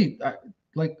 there's really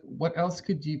like, what else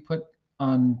could you put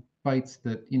on bites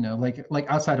that, like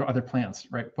outside of other plants,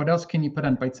 right? What else can you put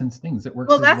on bites and stings that works?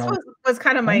 Well, that's what was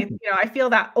kind of my, I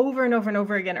feel that over and over and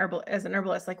over again, as an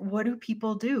herbalist, like, what do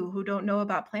people do who don't know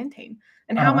about plantain?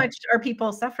 And how much are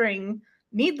people suffering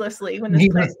needlessly when this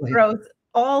plant grows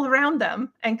all around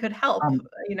them and could help,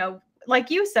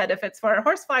 like you said, if it's for a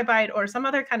horsefly bite or some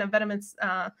other kind of venomous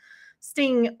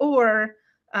sting, or,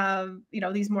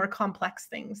 these more complex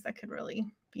things that could really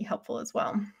be helpful as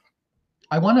well.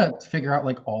 I want to figure out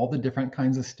like all the different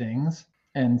kinds of stings.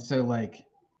 And so like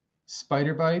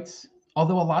spider bites,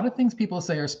 although a lot of things people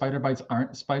say are spider bites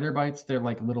aren't spider bites. They're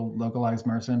like little localized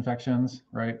MRSA infections,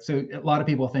 right? So a lot of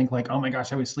people think like, oh my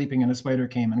gosh, I was sleeping and a spider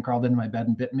came and crawled into my bed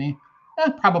and bit me.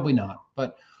 Probably not.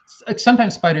 But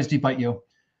sometimes spiders do bite you.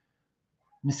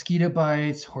 Mosquito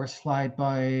bites, horsefly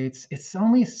bites. It's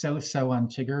only so-so on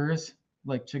chiggers,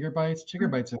 like chigger bites.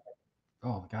 Chigger bites are,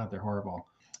 oh God, they're horrible.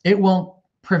 It won't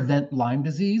prevent Lyme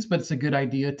disease, but it's a good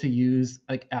idea to use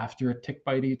like after a tick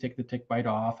bite. You take the tick bite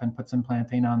off and put some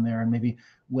plantain on there and maybe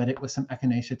wet it with some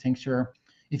echinacea tincture.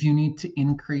 If you need to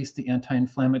increase the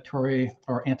anti-inflammatory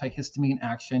or antihistamine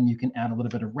action, you can add a little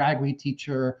bit of ragweed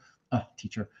tincture, or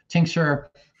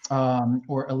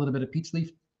a little bit of peach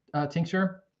leaf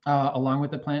tincture along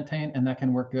with the plantain, and that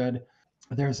can work good.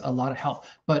 There's a lot of help.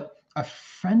 But a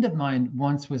friend of mine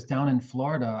once was down in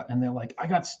Florida, and they're like, I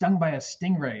got stung by a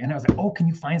stingray. And I was like, oh, can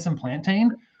you find some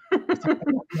plantain? It's like, I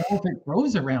don't know if it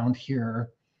grows around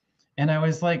here. And I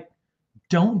was like,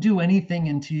 don't do anything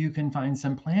until you can find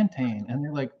some plantain. And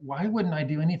they're like, why wouldn't I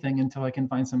do anything until I can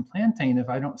find some plantain if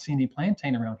I don't see any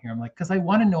plantain around here? I'm like, because I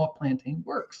want to know if plantain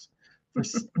works for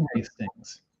stingray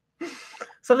stings.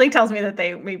 Something tells me that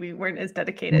they maybe weren't as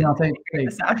dedicated to figuring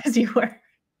this out as you were.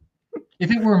 If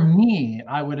it were me,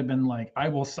 I would have been like, I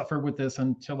will suffer with this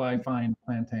until I find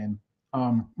plantain.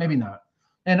 Maybe not.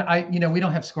 And we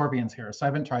don't have scorpions here, so I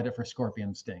haven't tried it for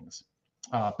scorpion stings.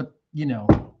 But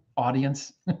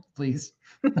audience, please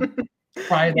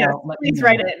try it out. Please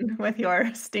write in with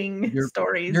your sting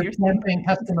stories. Your plantain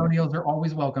testimonials are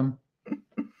always welcome.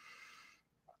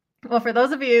 Well, for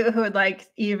those of you who would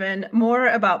like even more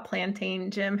about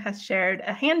plantain, Jim has shared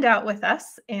a handout with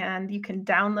us, and you can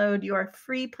download your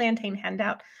free plantain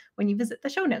handout when you visit the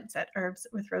show notes at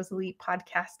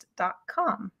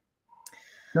herbswithrosaleepodcast.com.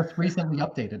 Just recently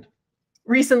updated.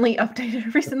 Recently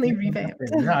updated, recently revamped.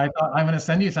 Yeah, I thought I'm going to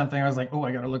send you something. I was like, oh,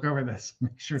 I got to look over this,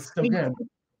 make sure it's still good.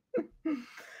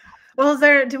 Well,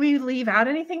 do we leave out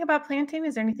anything about plantain?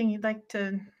 Is there anything you'd like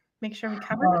to make sure we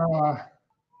cover?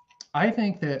 I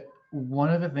think that one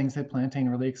of the things that plantain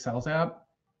really excels at,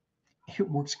 it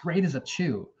works great as a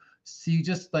chew. So you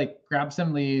just like grab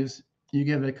some leaves, you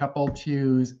give it a couple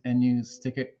chews, and you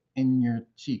stick it in your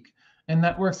cheek. And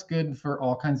that works good for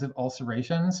all kinds of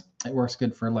ulcerations. It works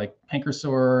good for like canker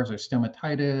sores or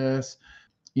stomatitis.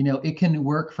 You know, it can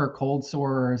work for cold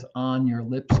sores on your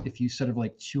lips if you sort of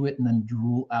like chew it and then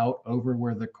drool out over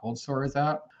where the cold sore is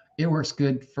at. It works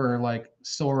good for like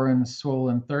sore and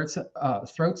swollen throats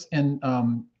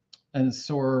and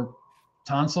sore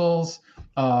tonsils,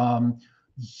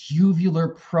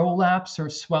 uvular prolapse or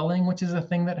swelling, which is a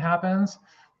thing that happens.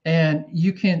 And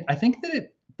you can, I think that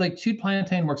it, like chewed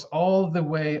plantain works all the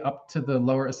way up to the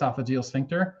lower esophageal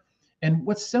sphincter. And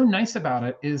what's so nice about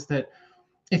it is that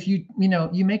if you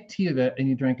make tea of it and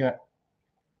you drink it,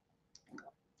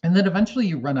 and then eventually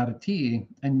you run out of tea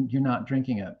and you're not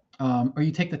drinking it, or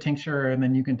you take the tincture and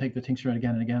then you can take the tincture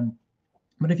again and again.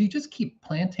 But if you just keep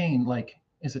plantain like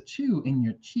as a chew in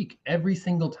your cheek every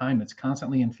single time, it's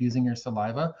constantly infusing your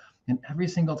saliva, and every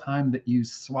single time that you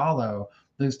swallow,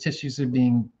 those tissues are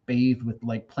being bathed with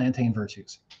like plantain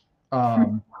virtues.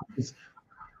 It's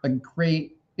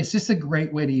just a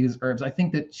great way to use herbs. I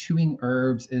think that chewing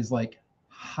herbs is like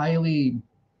highly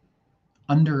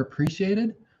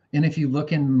underappreciated. And if you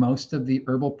look in most of the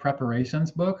herbal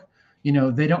preparations book, you know,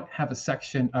 they don't have a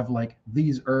section of like,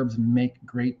 these herbs make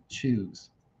great chews.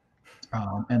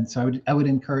 And so I would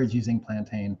encourage using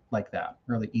plantain like that.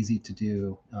 Really easy to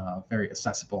do, very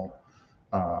accessible,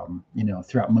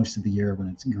 throughout most of the year when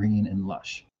it's green and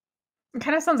lush. It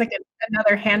kind of sounds like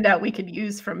another handout we could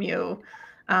use from you,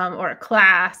 or a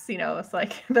class. You know, it's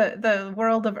like the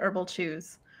world of herbal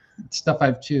chews. Stuff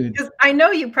I've chewed. Because I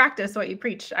know you practice what you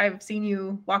preach. I've seen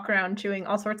you walk around chewing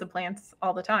all sorts of plants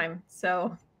all the time.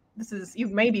 So you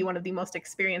may be one of the most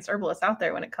experienced herbalists out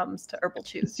there when it comes to herbal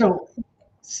chews. So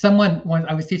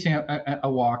I was teaching a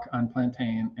walk on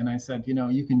plantain, and I said,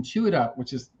 you can chew it up,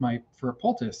 which is for a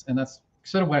poultice, and that's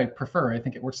sort of what I prefer. I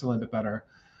think it works a little bit better.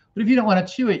 But if you don't want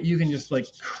to chew it, you can just like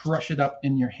crush it up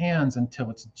in your hands until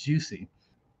it's juicy.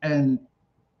 And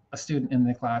a student in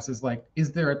the class is like,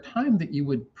 is there a time that you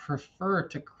would prefer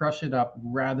to crush it up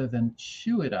rather than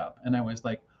chew it up? And I was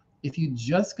like, if you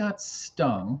just got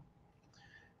stung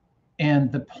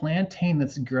and the plantain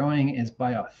that's growing is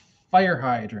by a fire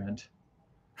hydrant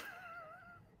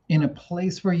in a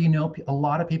place where a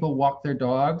lot of people walk their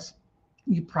dogs,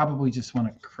 you probably just want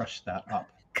to crush that up.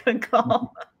 Good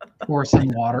call. Pour some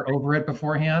water over it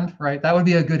beforehand, right? That would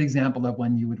be a good example of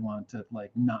when you would want to like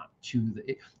not chew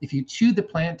if you chew the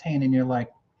plantain and you're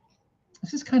like,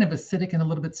 this is kind of acidic and a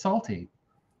little bit salty.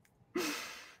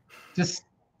 Just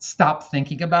stop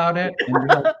thinking about it and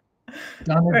be like,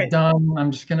 done is done. I'm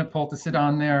just gonna poultice it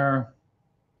on there.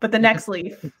 But the next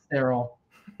leaf. It's sterile.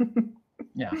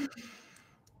 Yeah.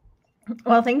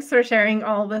 Well, thanks for sharing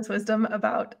all this wisdom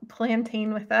about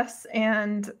plantain with us.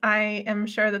 And I am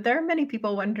sure that there are many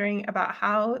people wondering about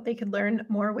how they could learn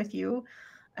more with you.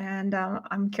 And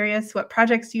I'm curious, what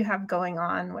projects you have going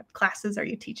on? What classes are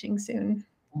you teaching soon?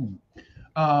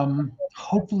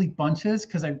 Hopefully bunches,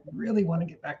 because I really want to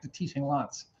get back to teaching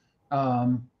lots.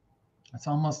 It's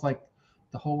almost like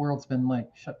the whole world's been like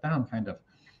shut down, kind of.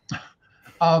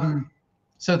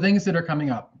 So things that are coming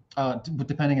up,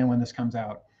 depending on when this comes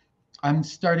out. I'm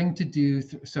starting to do,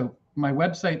 so my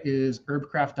website is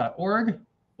herbcraft.org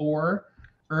or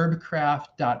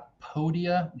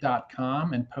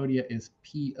herbcraft.podia.com, and Podia is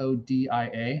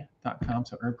PODIA.com,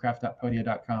 so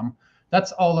herbcraft.podia.com.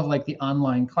 That's all of like the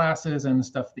online classes and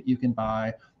stuff that you can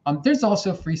buy. There's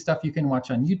also free stuff you can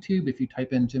watch on YouTube. If you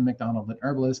type in Jim McDonald and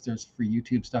Herbalist, there's free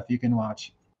YouTube stuff you can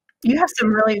watch. You have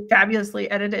some really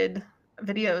fabulously edited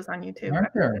videos on YouTube.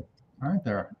 Aren't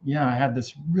there? Yeah, I had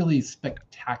this really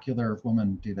spectacular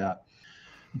woman do that.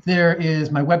 There is,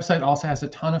 my website also has a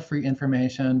ton of free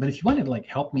information, but if you wanted to like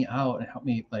help me out and help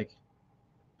me like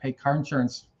pay car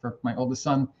insurance for my oldest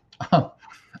son, I've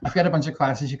got a bunch of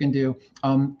classes you can do.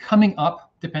 Coming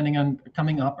up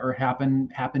or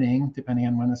happening, depending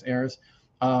on when this airs.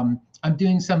 I'm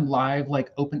doing some live,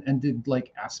 like open-ended,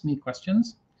 like ask me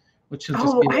questions, which will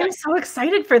just be like, I'm so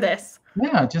excited for this.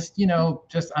 Yeah,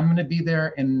 I'm going to be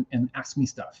there and ask me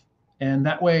stuff. And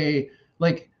that way,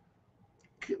 like,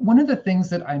 one of the things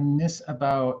that I miss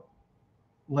about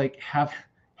like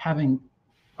having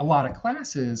a lot of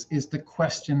classes is the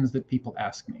questions that people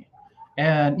ask me.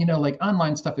 And like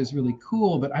online stuff is really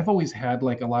cool, but I've always had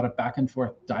like a lot of back and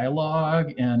forth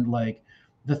dialogue. And like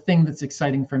the thing that's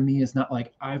exciting for me is not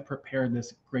like I've prepared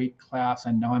this great class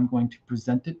and now I'm going to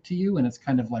present it to you and it's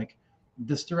kind of like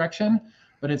this direction,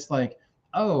 but it's like,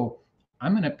 oh,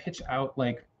 I'm going to pitch out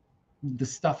like the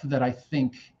stuff that I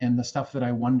think and the stuff that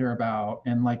I wonder about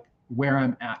and like where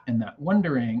I'm at in that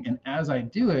wondering. And as I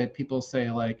do it, people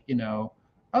say like,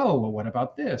 oh, well, what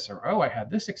about this? Or, oh, I had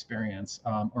this experience.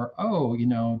 Or, oh,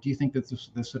 do you think that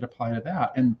this would apply to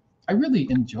that? And I really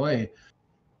enjoy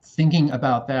thinking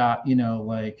about that,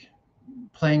 like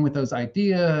playing with those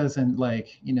ideas and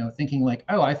like, thinking like,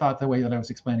 oh, I thought the way that I was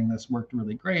explaining this worked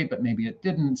really great, but maybe it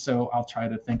didn't. So I'll try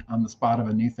to think on the spot of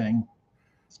a new thing,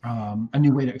 a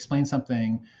new way to explain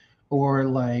something, or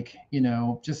like,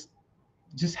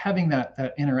 just having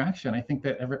that interaction. I think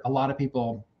that a lot of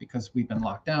people, because we've been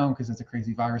locked down, because there's a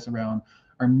crazy virus around,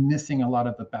 are missing a lot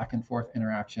of the back and forth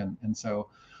interaction. And so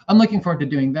I'm looking forward to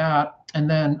doing that. And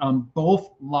then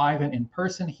both live and in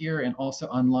person here, and also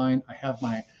online, I have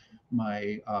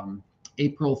my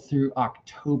April through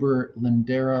October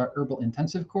Lindera Herbal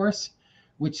Intensive course,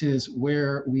 which is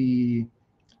where we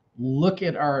look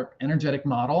at our energetic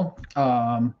model,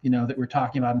 that we're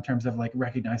talking about in terms of like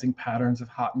recognizing patterns of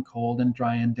hot and cold and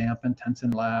dry and damp and tense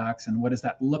and lax, and what does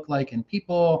that look like in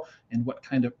people, and what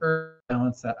kind of herb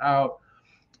balance that out.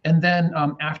 And then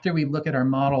after we look at our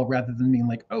model, rather than being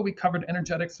like, oh, we covered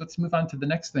energetics, let's move on to the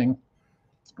next thing,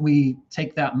 we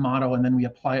take that model and then we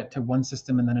apply it to one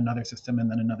system and then another system and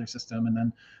then another system and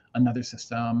then another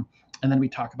system. And then we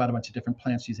talk about a bunch of different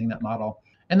plants using that model.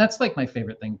 And that's like my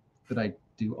favorite thing that I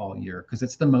do all year, because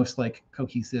it's the most like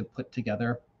cohesive, put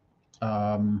together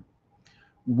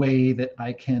way that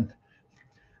I can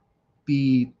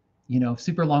be,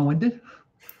 super long-winded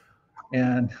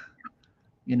and,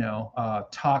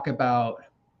 talk about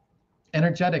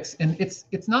energetics. And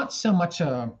it's not so much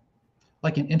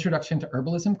like an introduction to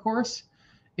herbalism course.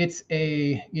 It's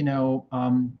a,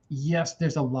 yes,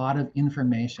 there's a lot of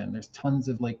information. There's tons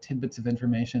of like tidbits of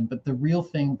information, but the real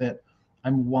thing that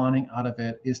I'm wanting out of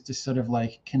it is to sort of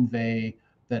like convey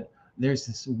that there's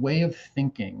this way of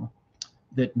thinking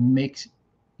that makes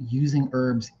using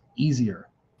herbs easier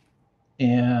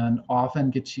and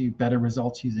often gets you better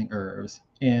results using herbs.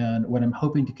 And what I'm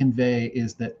hoping to convey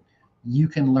is that you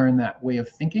can learn that way of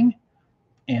thinking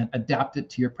and adapt it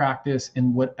to your practice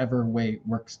in whatever way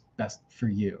works best for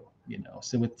you.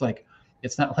 So it's like,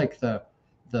 it's not like the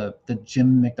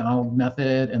Jim McDonald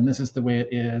method and this is the way it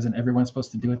is and everyone's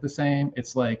supposed to do it the same.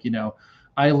 It's like,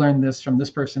 I learned this from this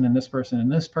person and this person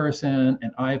and this person,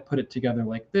 and I put it together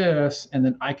like this, and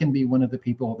then I can be one of the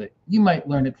people that you might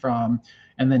learn it from,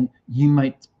 and then you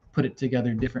might put it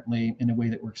together differently in a way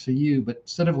that works for you. But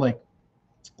sort of like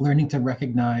learning to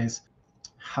recognize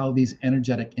how these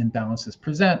energetic imbalances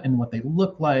present and what they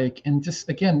look like, and just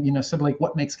again, sort of like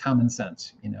what makes common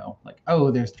sense, like,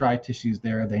 oh, there's dry tissues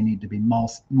there, they need to be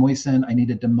moistened, I need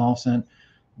a demulcent.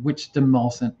 Which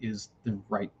demulcent is the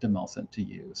right demulcent to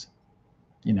use?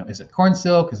 Is it corn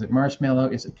silk? Is it marshmallow?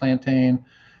 Is it plantain?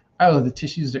 Oh, the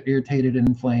tissues are irritated and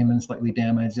inflamed and slightly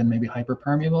damaged and maybe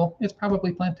hyperpermeable. It's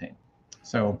probably plantain.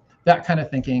 So that kind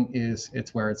of thinking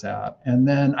it's where it's at. And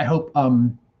then I hope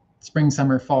spring,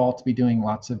 summer, fall to be doing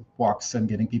lots of walks and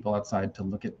getting people outside to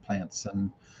look at plants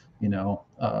and,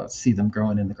 see them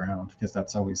growing in the ground, because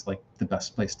that's always like the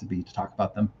best place to be to talk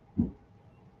about them.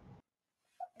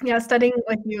 Yeah, studying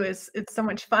with you it's so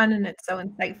much fun and it's so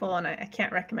insightful, and I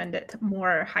can't recommend it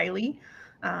more highly.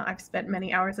 I've spent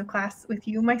many hours of class with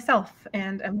you myself,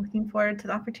 and I'm looking forward to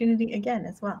the opportunity again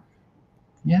as well.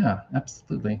 Yeah,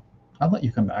 absolutely. I'll let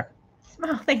you come back.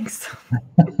 Oh, thanks.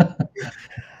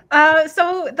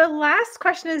 So the last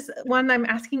question is one I'm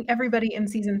asking everybody in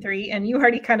season 3, and you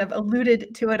already kind of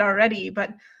alluded to it already,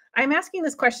 but I'm asking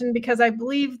this question because I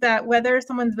believe that whether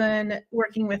someone's been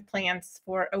working with plants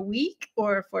for a week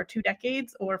or for 2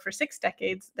 decades or for 6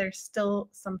 decades, there's still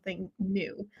something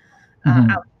new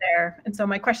out there. And so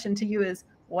my question to you is,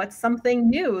 what's something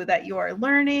new that you're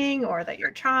learning or that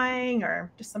you're trying,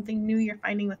 or just something new you're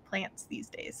finding with plants these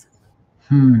days?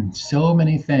 So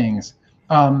many things.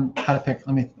 How to pick?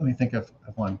 Let me think of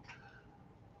one.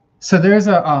 So there's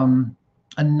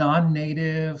a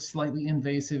non-native, slightly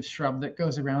invasive shrub that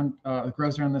grows around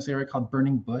this area called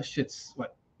burning bush. It's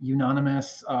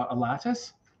Euonymus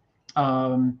alatus,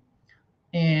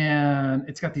 and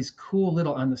it's got these cool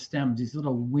little on the stems, these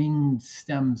little winged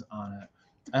stems on it.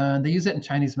 And they use it in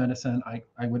Chinese medicine.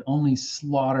 I would only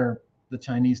slaughter the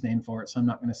Chinese name for it, so I'm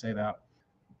not going to say that.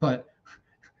 But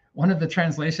one of the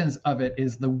translations of it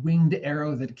is the winged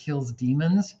arrow that kills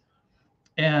demons.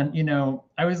 And, you know,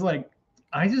 I was like,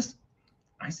 I just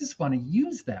want to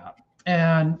use that.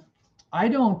 And I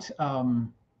don't,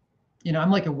 you know,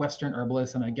 I'm like a Western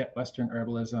herbalist and I get Western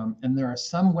herbalism. And there are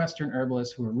some Western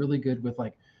herbalists who are really good with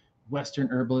like Western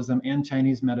herbalism and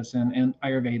Chinese medicine and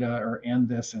Ayurveda or and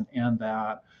this and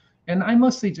that. And I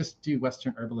mostly just do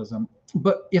Western herbalism.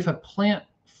 But if a plant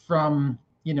from,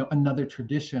 you know, another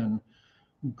tradition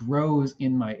grows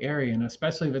in my area, and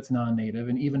especially if it's non-native,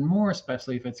 and even more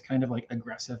especially if it's kind of like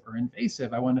aggressive or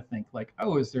invasive, I want to think like,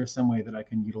 oh, is there some way that I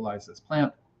can utilize this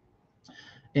plant?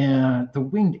 And the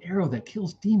winged arrow that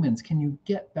kills demons, can you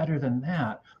get better than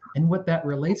that? And what that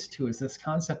relates to is this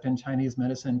concept in Chinese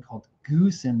medicine called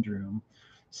gu syndrome,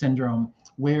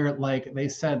 where like they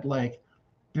said, like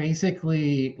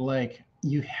basically like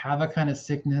you have a kind of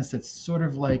sickness that's sort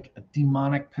of like a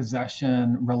demonic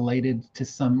possession related to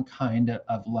some kind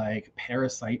of like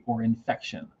parasite or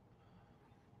infection.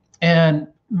 And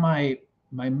my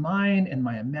mind and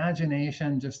my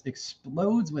imagination just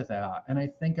explodes with that. And I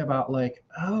think about like,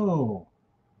 oh,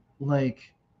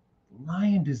 like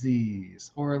Lyme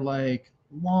disease or like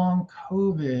long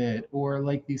COVID or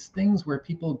like these things where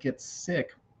people get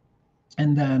sick.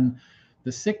 And then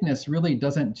the sickness really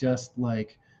doesn't just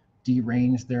like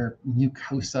derange their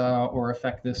mucosa or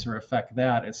affect this or affect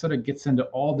that. It sort of gets into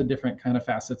all the different kind of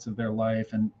facets of their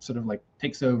life and sort of like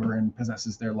takes over and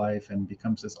possesses their life and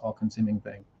becomes this all-consuming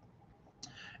thing.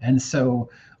 And so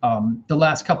the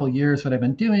last couple of years, what I've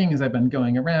been doing is I've been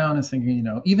going around and thinking, you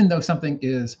know, even though something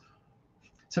is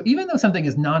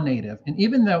non-native, and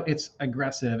even though it's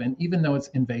aggressive, and even though it's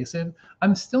invasive,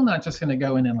 I'm still not just going to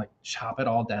go in and like chop it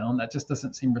all down. That just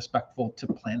doesn't seem respectful to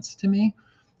plants to me.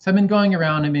 So I've been going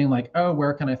around and being like, oh,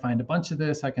 where can I find a bunch of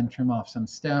this? I can trim off some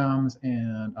stems,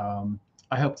 and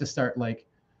I hope to start like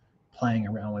playing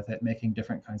around with it, making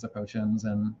different kinds of potions,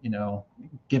 and you know,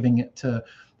 giving it to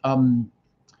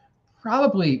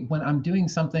probably when I'm doing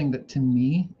something that to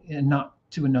me, and not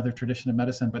to another tradition of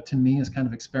medicine, but to me is kind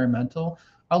of experimental,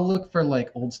 I'll look for like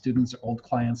old students or old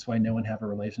clients who I know and have a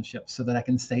relationship so that I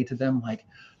can say to them, like,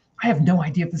 I have no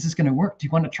idea if this is going to work. Do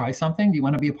you want to try something? Do you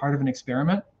want to be a part of an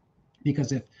experiment?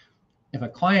 Because if a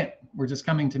client were just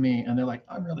coming to me and they're like,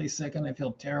 I'm really sick and I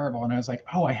feel terrible, and I was like,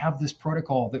 oh, I have this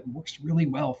protocol that works really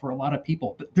well for a lot of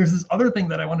people, but there's this other thing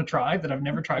that I want to try that I've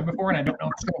never tried before and I don't know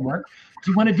if it's going to work.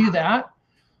 Do you want to do that?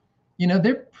 You know,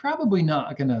 they're probably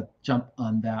not going to jump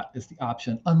on that as the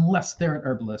option unless they're an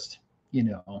herbalist, you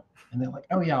know, and they're like,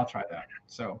 oh yeah, I'll try that.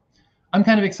 So I'm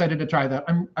kind of excited to try that.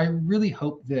 I really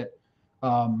hope that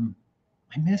I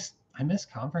miss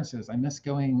conferences. I miss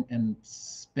going and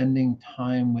spending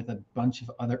time with a bunch of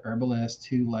other herbalists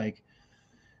who like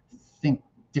think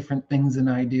different things than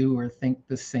I do, or think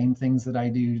the same things that I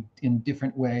do in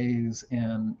different ways.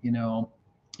 And you know,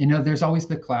 there's always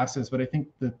the classes, but I think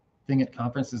the thing at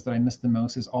conferences that I miss the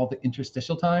most is all the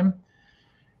interstitial time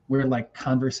where like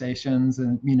conversations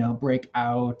and, you know, break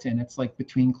out, and it's like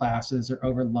between classes or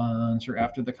over lunch or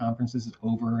after the conference is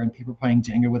over and people playing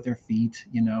Jenga with their feet,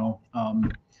 you know.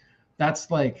 That's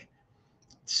like,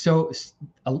 so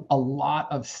a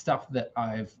lot of stuff that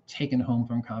I've taken home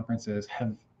from conferences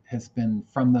has been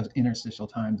from those interstitial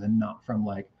times, and not from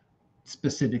like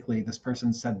specifically this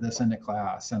person said this in a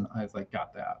class and I've like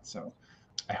got that. So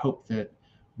I hope that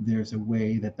there's a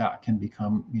way that that can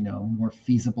become, you know, more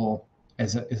feasible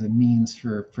as a means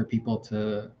for people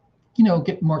to, you know,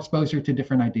 get more exposure to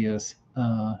different ideas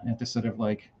and to sort of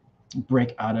like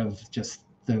break out of just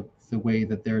the way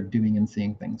that they're doing and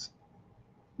seeing things.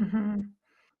 Mm-hmm.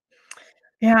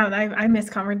 Yeah, I miss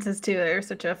conferences too. They're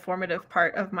such a formative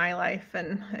part of my life,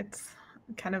 and it's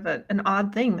kind of an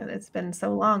odd thing that it's been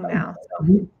so long now.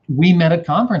 So. We met at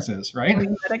conferences, right? We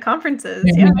met at conferences,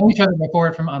 yeah. Yeah. We know each other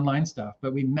before from online stuff,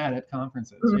 but we met at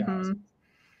conferences. Mm-hmm.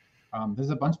 Yeah. There's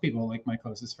a bunch of people, like my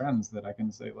closest friends, that I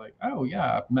can say like, oh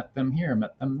yeah, I've met them here,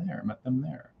 met them there, met them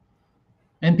there.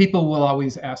 And people will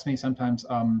always ask me sometimes,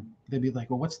 they'd be like,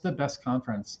 well, what's the best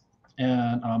conference?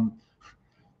 And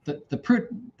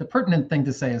the pertinent thing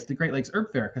to say is the Great Lakes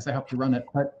Herb Fair, because I helped to run it.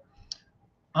 But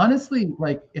honestly,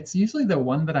 like it's usually the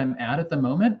one that I'm at the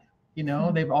moment. You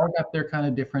know, they've all got their kind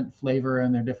of different flavor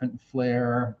and their different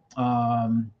flair.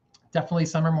 Definitely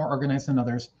some are more organized than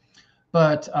others,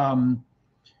 but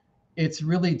it's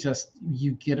really just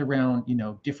you get around, you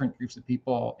know, different groups of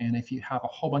people. And if you have a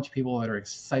whole bunch of people that are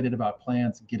excited about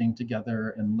plants getting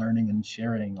together and learning and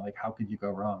sharing, like how could you go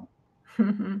wrong?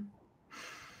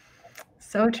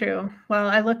 So true. Well,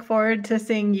 I look forward to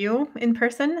seeing you in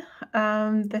person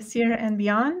this year and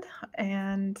beyond,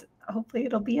 and hopefully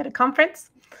it'll be at a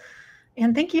conference.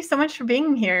 And thank you so much for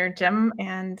being here, Jim.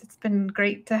 And it's been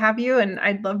great to have you. And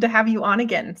I'd love to have you on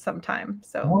again sometime.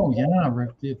 So, Oh yeah,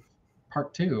 part two.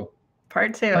 part two.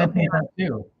 Plantain Yeah, part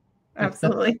two.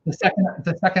 absolutely.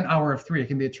 The second hour of 3. It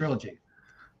can be a trilogy.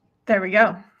 There we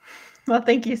go. Well,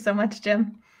 thank you so much,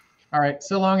 Jim. All right.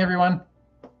 So long, everyone.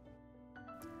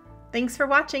 Thanks for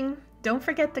watching. Don't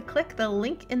forget to click the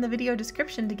link in the video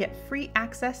description to get free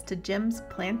access to Jim's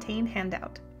plantain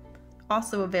handout.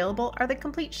 Also available are the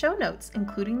complete show notes,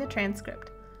 including the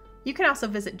transcript. You can also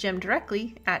visit Jim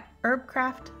directly at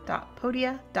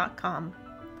herbcraft.podia.com.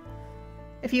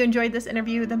 If you enjoyed this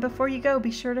interview, then before you go,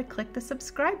 be sure to click the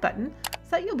subscribe button so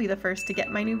that you'll be the first to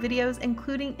get my new videos,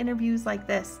 including interviews like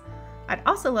this. I'd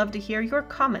also love to hear your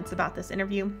comments about this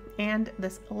interview and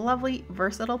this lovely,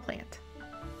 versatile plant.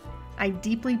 I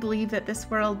deeply believe that this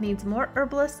world needs more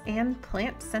herbalists and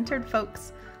plant-centered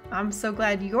folks. I'm so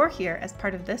glad you're here as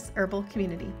part of this herbal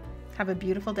community. Have a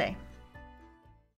beautiful day.